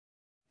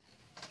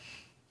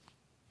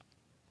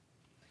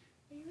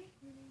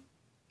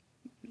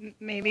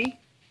Maybe.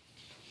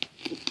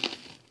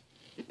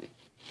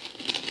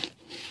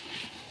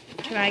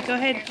 Can I go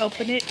ahead and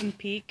open it and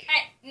peek?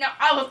 No,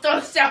 I will throw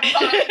this out.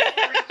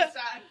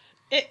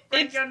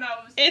 Break your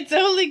nose. It's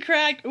only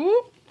cracked.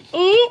 Ooh, ooh,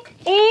 ooh,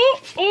 ooh,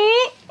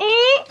 ooh,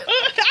 ooh.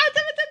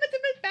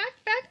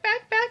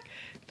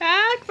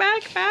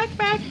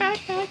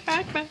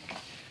 Back.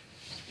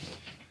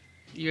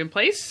 You in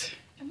place?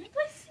 I'm in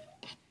place.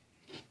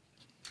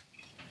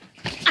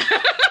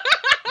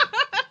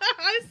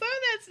 I saw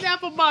that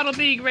Snapple bottle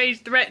being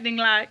raised threatening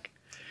like.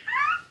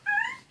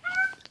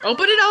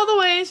 Open it all the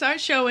way, start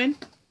showing.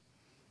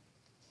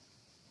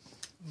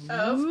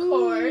 Of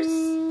course.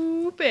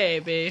 Ooh,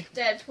 baby.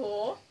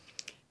 Deadpool.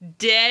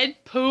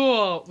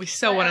 We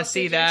so want to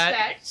see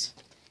that.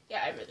 Expect?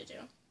 Yeah, I really do.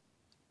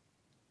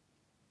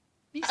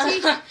 You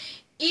see?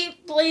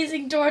 Eat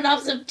blazing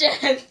doorknobs of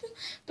death.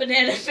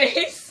 Banana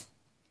face.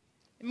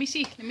 Let me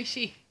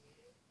see.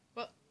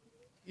 What?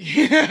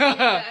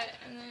 Yeah,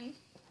 and then...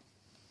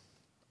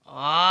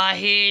 Oh,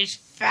 he's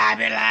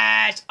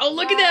fabulous. Oh,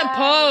 look at that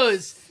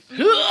pose.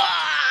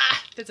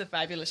 That's a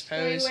fabulous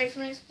pose. Stay away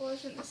from an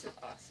explosion. This is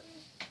awesome.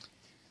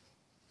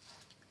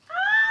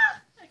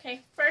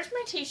 Okay, first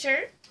my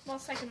t-shirt. Well,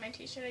 second my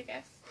t-shirt, I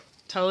guess.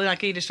 Totally not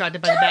getting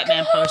distracted by the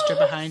Batman poster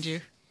behind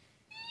you.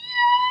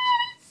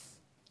 Yes!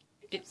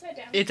 It's upside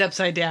down. It's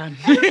upside down.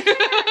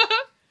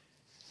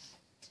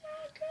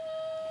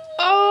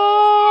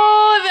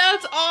 Oh,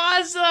 that's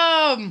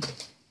awesome.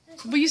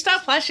 Will you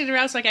stop flashing it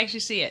around so I can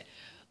actually see it?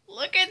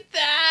 Look at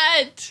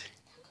that.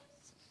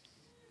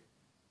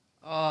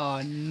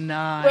 Oh,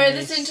 nice. Wear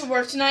this into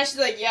work tonight. She's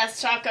like,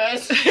 yes,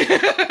 tacos.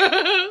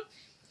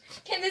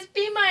 Can this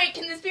be my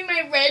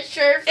red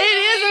shirt? It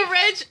is a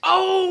red.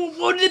 Oh,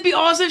 wouldn't it be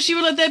awesome if she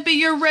would let that be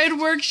your red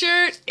work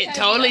shirt? It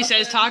That'd totally be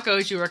says awesome.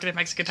 tacos. You work at a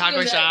Mexican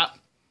taco shop.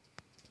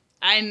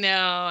 I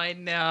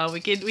know.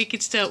 We could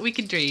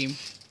dream.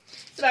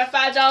 It's about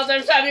 $5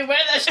 every time you wear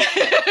that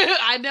shirt.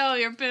 I know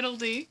your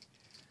penalty.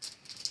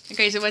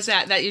 Okay, so what's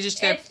that? That you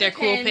just their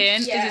cool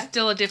pin? Yeah. Is it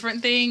still a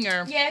different thing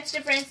or? Yeah, it's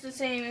different. It's the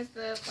same as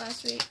the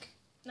last week.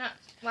 Not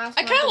last.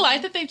 I kind of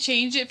like that they've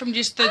changed it from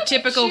just the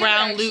typical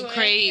round Loot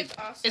Crate. It's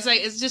awesome. It's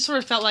like it's just sort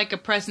of felt like a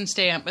present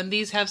stamp, and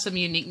these have some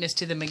uniqueness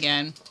to them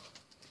again.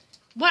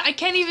 What? I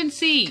can't even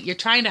see. You're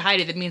trying to hide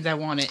it. That means I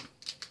want it.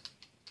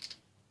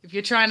 If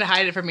you're trying to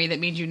hide it from me, that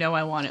means you know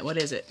I want it. What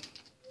is it?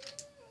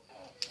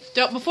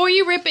 Don't before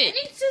you rip it.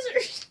 I need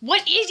scissors.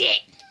 What is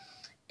it?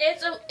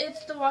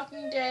 It's the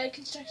Walking Dead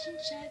construction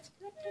sheds.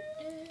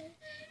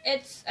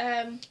 It's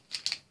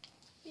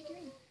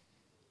figurine.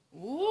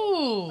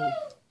 Ooh.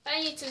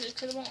 I need scissors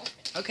because it won't open.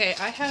 Okay,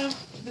 I have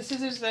the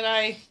scissors that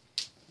I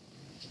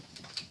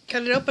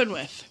cut it open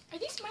with. Are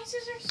these my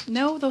scissors?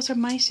 No, those are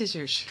my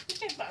scissors. I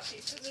think I bought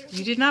these scissors.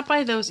 You did not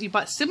buy those. You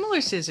bought similar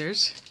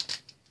scissors.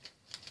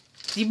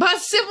 You bought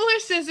similar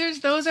scissors.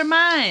 Those are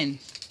mine.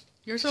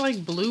 Yours are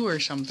like blue or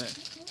something.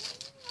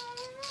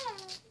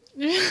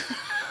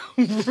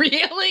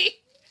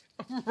 Really?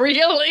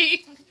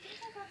 Really?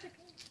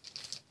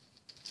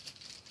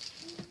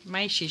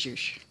 My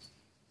scissors.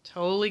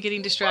 Totally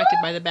getting distracted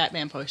by the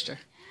Batman poster.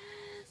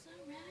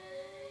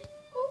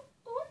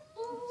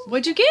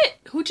 What'd you get?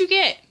 Who'd you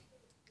get?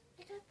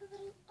 I got the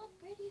little... Oh,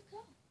 where do you go?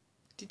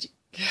 Did you...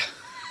 You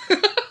have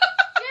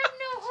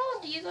no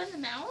hole. Do you go in the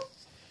mouth?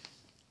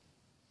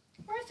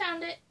 Or I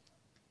found it.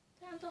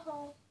 Found the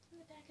hole in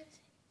the back of his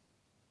head.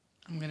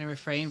 I'm going to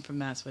refrain from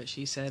that's what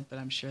she said, but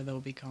I'm sure there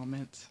will be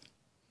comments.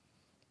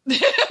 That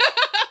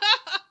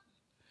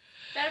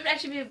would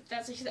actually be...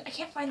 That's what she said. I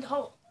can't find the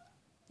hole.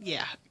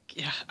 Yeah,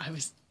 I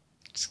was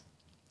just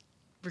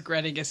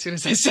regretting as soon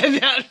as I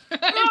said that.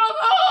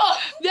 Oh,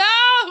 No!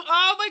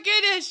 Oh my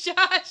goodness!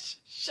 Shush!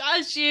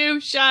 Shush you!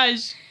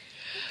 Shush!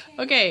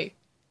 Okay,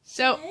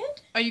 so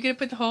are you gonna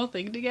put the whole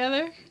thing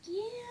together?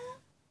 Yeah.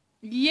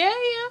 Yeah.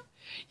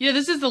 You know,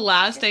 this is the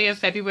last day of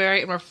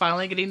February, and we're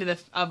finally getting to the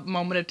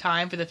moment of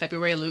time for the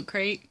February Loot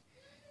Crate,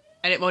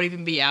 and it won't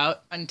even be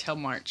out until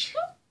March.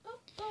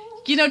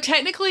 You know,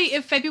 technically,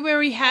 if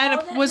February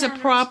was a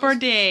proper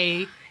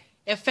day,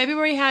 if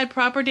February had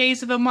proper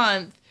days of a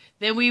month,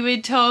 then it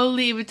would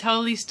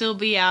totally still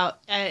be out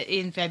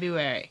in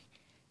February.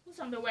 This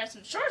zombie wears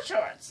some short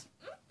shorts.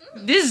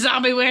 This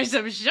zombie wears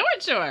some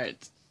short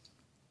shorts.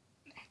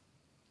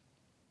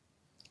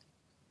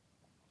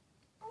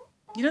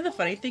 You know the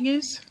funny thing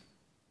is?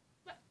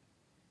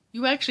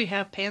 You actually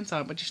have pants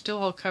on, but you're still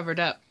all covered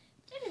up.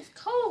 It is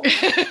cold.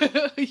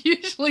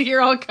 Usually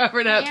you're all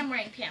covered up. I am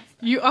wearing pants,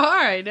 though. You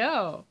are, I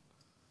know.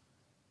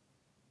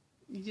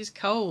 You're just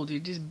cold. You're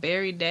just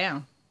buried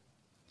down.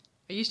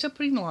 Are you still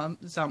putting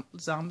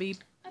zombie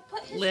I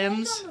put his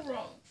limbs? leg on the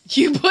wrong.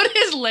 You put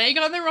his leg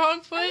on the wrong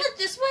foot? And look,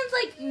 this one's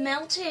like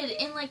melted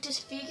and like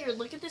disfigured.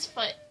 Look at this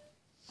foot.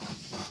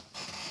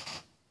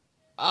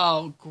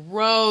 Oh,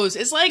 gross.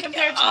 It's like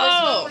Compared to this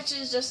one, which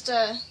is just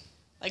a...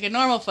 like a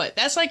normal foot.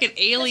 That's like an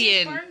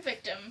alien. That's a burn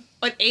victim.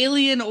 An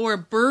alien or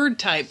bird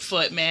type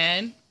foot,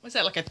 man. What's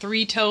that, like a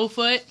 3-toe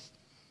foot?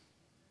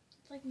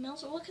 It's like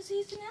melted. Well, because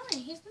he's an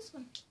alien. He's this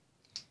one.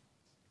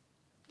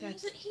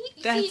 That's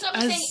he's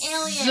a saying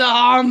alien.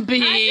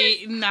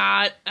 zombie,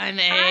 not an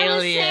alien. I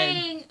was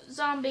saying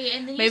zombie,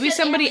 and then Maybe you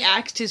said somebody alien.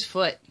 axed his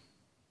foot.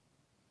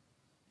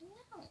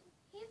 No,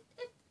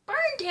 it's burn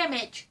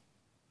damage.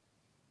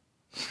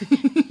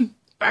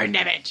 Burn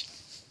damage.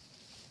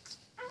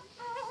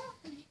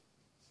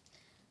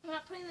 I'm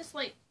not putting this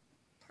like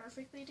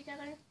perfectly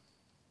together.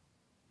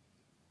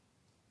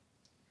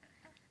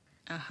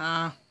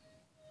 I'm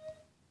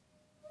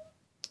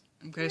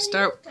gonna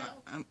start.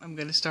 I'm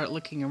gonna start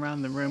looking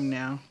around the room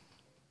now.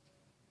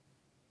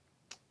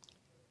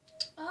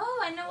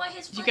 Oh, I know why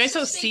his foot's You guys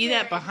don't see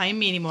that disfigured. behind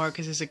me anymore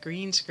because there's a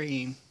green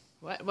screen.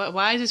 What?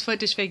 Why is his foot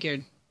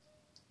disfigured?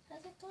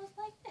 Because it goes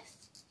like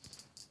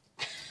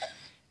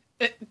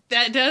this.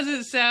 That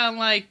doesn't sound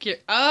like you're.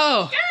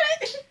 Oh.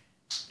 Got it.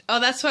 Oh,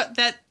 that's what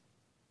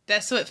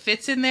it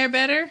fits in there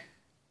better.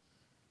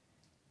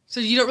 So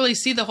you don't really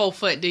see the whole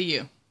foot, do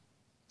you?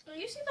 Well,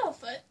 you see the whole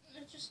foot.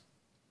 It's just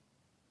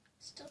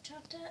still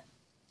chopped up.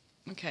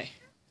 Okay.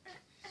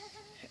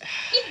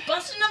 He's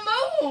busting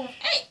a move.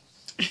 Hey,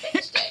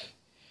 finished it.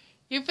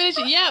 You finished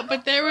it, yeah,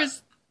 but there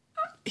was.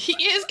 He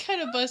is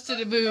kind of busted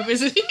a move,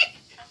 isn't he?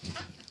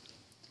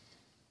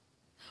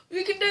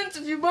 We can dance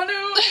if you want to.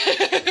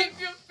 Leave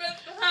your friends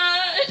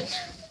behind.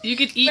 You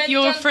could eat Friend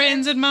your dance.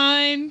 friends and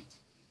mine.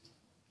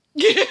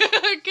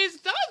 Cause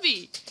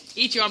zombie.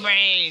 Eat your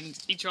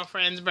brains. Eat your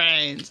friends'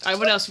 brains. Alright,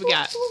 what else we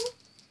got?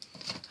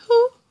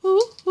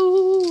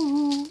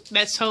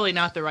 That's totally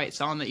not the right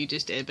song that you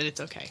just did, but it's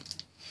okay.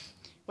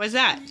 What's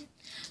that?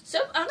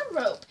 Soap on a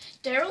rope.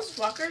 Daryl's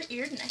walker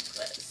ear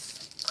necklace.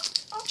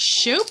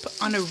 Soap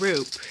on a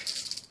rope.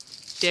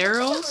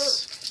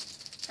 Daryl's.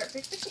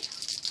 Perfect for you.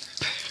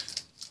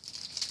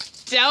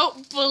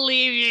 Don't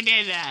believe you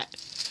did that.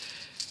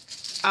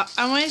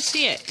 I want to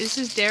see it. This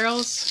is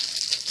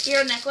Daryl's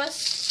Ear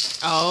necklace.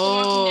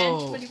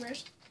 Oh. What he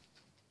wears.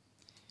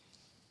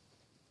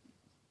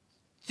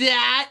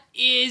 That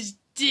is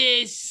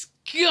disgusting.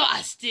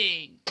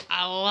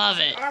 I love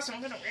it. Awesome.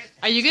 I'm gonna wear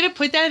that. Are you gonna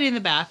put that in the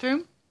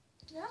bathroom?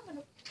 Yeah, I'm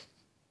gonna.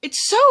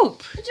 It's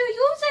soap. But you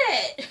use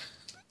it.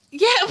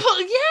 Yeah,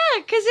 well,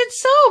 yeah, because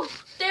it's soap.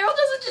 Daryl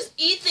doesn't just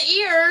eat the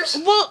ears.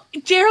 Well,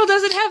 Daryl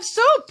doesn't have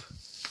soap.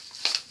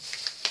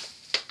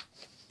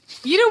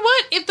 You know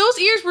what? If those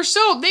ears were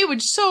soap, they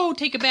would so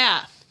take a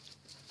bath.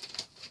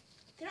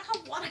 They don't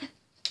have water.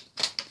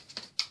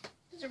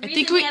 There's a I reason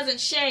think he hasn't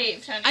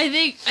shaved, honey. I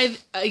think,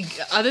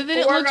 other than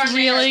it Work looks on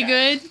really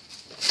haircut. good,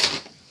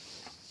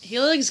 he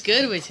looks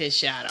good with his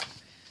shadow.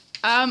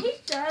 He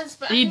does,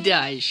 but He I mean,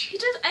 does. He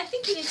does. I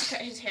think he needs to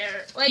cut his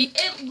hair. Like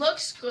it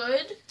looks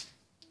good,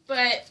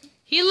 but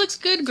He looks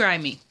good,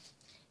 grimy.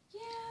 yeah.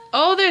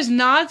 Oh, there's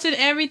knots and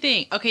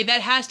everything. Okay, that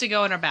has to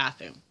go in our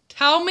bathroom.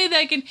 Tell me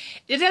that can.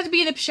 It doesn't have to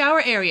be in the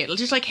shower area. It's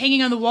just like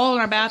hanging on the wall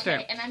in our bathroom.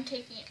 Okay, and I'm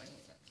taking it when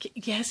you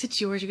move. Yes, it's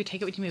yours. You can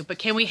take it when you move. But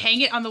can we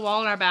hang it on the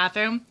wall in our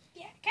bathroom?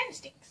 Yeah, it kind of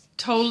stinks.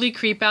 Totally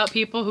creep out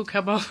people who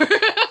come over. His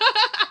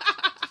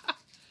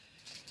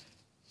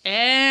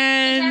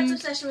And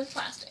obsession with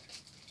plastic.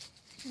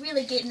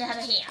 Really getting out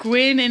of hand.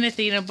 Gwen and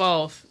Athena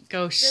both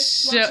go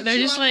Just so. want to They're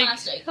chew just on like,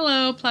 plastic.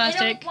 hello, They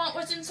plastic. don't want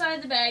what's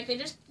inside the bag. They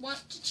just want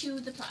to chew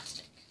the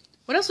plastic.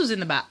 What else was in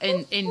the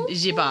in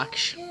the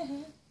box? Yeah.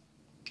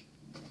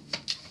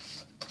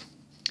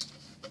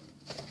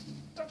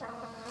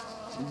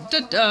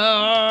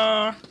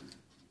 Da-da.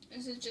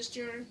 This is just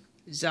your.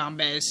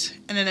 Zombies.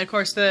 And then, of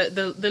course,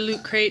 the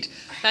loot crate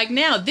bag.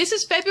 Now, this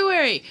is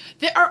February.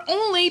 There are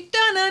only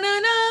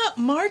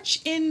March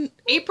and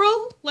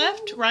April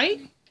left,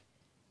 right?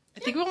 I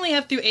think we only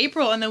have through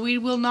April, and then we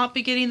will not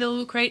be getting the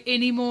loot crate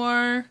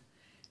anymore.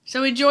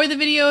 So enjoy the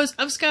videos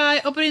of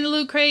Sky opening the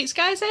loot crate.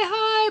 Sky, say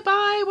hi,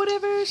 bye,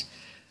 whatever's.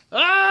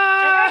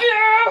 Ah!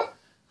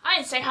 I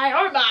didn't say hi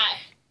or bye.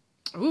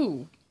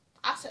 Ooh.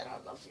 I said I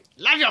love you.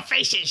 Love your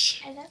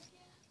faces. I love you.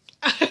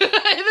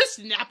 The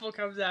Snapple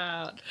comes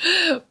out.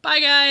 Bye,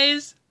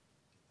 guys.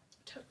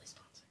 Totally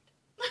sponsored.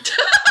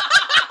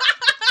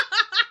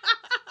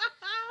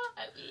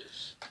 I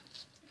wish.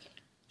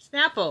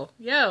 Snapple,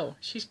 yo,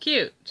 she's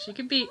cute. She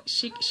could be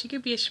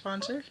a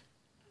sponsor.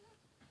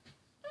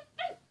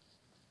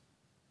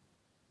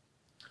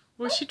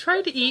 Well, she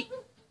tried to eat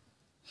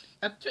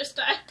Twist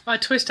eye. a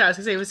twist. I was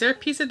gonna say, was there a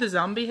piece of the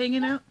zombie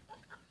hanging out?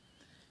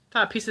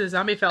 Thought a piece of the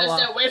zombie fell Stay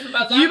off. away from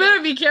my You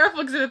better be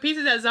careful, because if a piece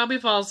of that zombie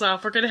falls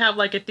off, we're gonna have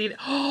like Athena.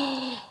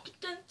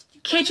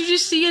 Can't you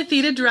just see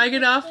Athena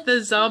dragging off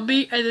the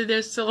zombie, and then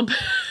there's still a.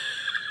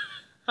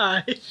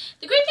 Hi. The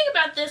great thing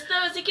about this,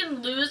 though, is it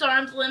can lose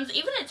arms, limbs,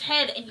 even its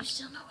head, and you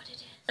still know what it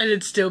is. And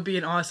it'd still be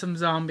an awesome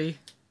zombie,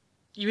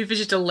 even if it's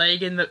just a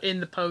leg in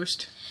the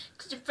post.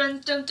 Because your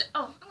friends don't.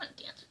 Oh, I'm gonna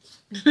dance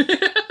with you.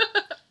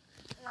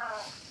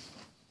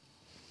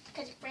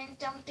 Because your friends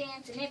don't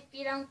dance, and if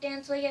you don't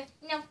dance, well, you're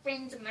no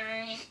friends of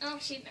mine. Oh,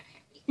 she's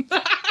not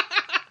happy.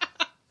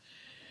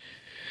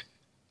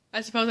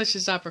 I suppose I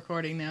should stop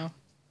recording now.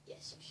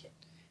 Yes, you should.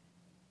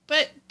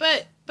 But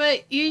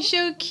you're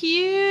so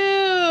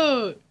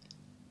cute.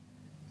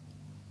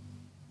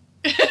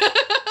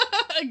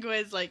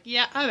 Gwen's like,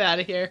 yeah, I'm out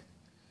of here.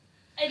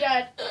 I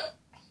died.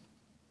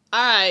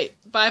 Alright,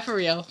 bye for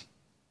real.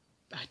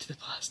 Back to the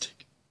plastic.